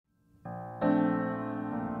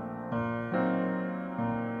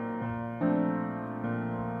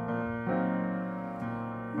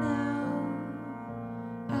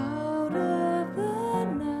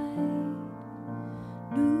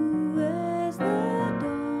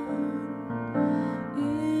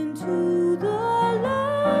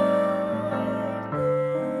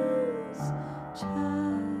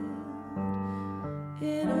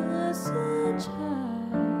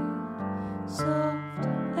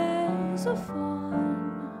so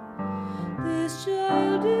fun. This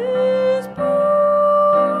child is born.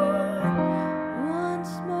 One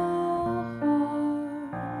small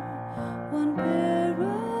heart, one pair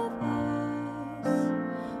of eyes,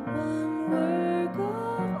 one work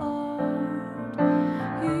of art.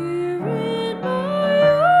 Here in my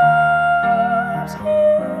arms,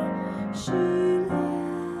 here she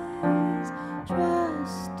lies,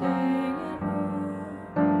 trusting and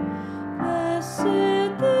warm.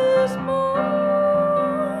 Blessed this morn,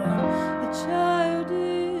 a child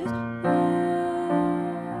is born.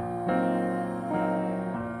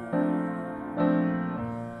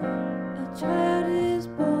 A child is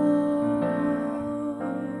born.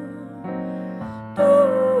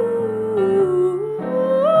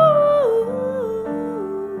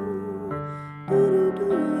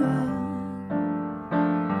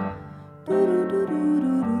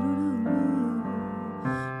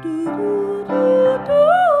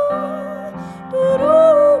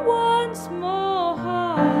 One small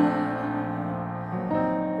heart,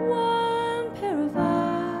 one pair of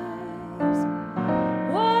eyes,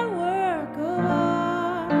 one work of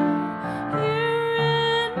art. Here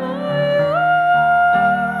in my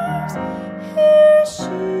arms, here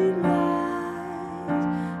she lies,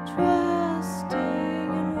 trusting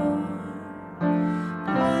and warm.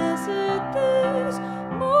 Blessed this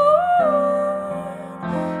morn,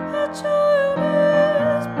 a child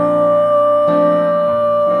is born.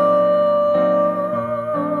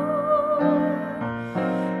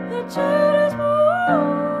 A child is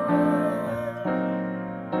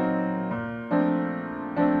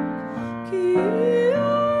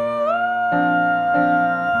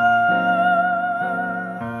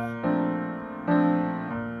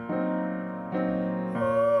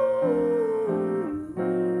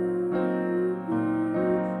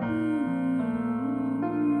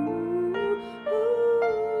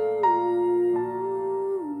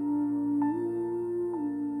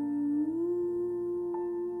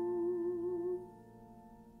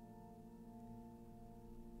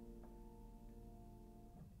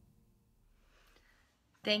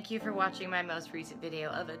Thank you for watching my most recent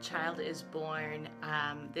video of A Child is Born.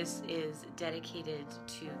 This is dedicated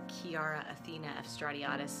to Chiara Athena F.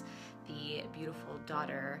 Stratiatis, the beautiful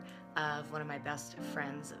daughter of one of my best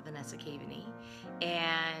friends, Vanessa Caveny.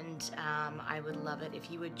 And I would love it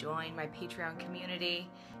if you would join my Patreon community,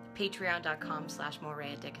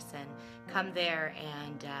 patreon.com/Morea Dickinson. Come there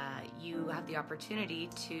and you have the opportunity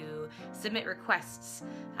to submit requests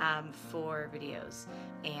for videos,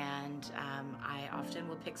 and I often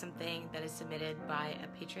will pick something that is submitted by a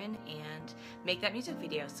patron and make that music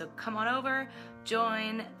video. So come on over,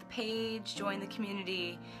 join the page, join the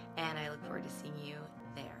community, and I look forward to seeing you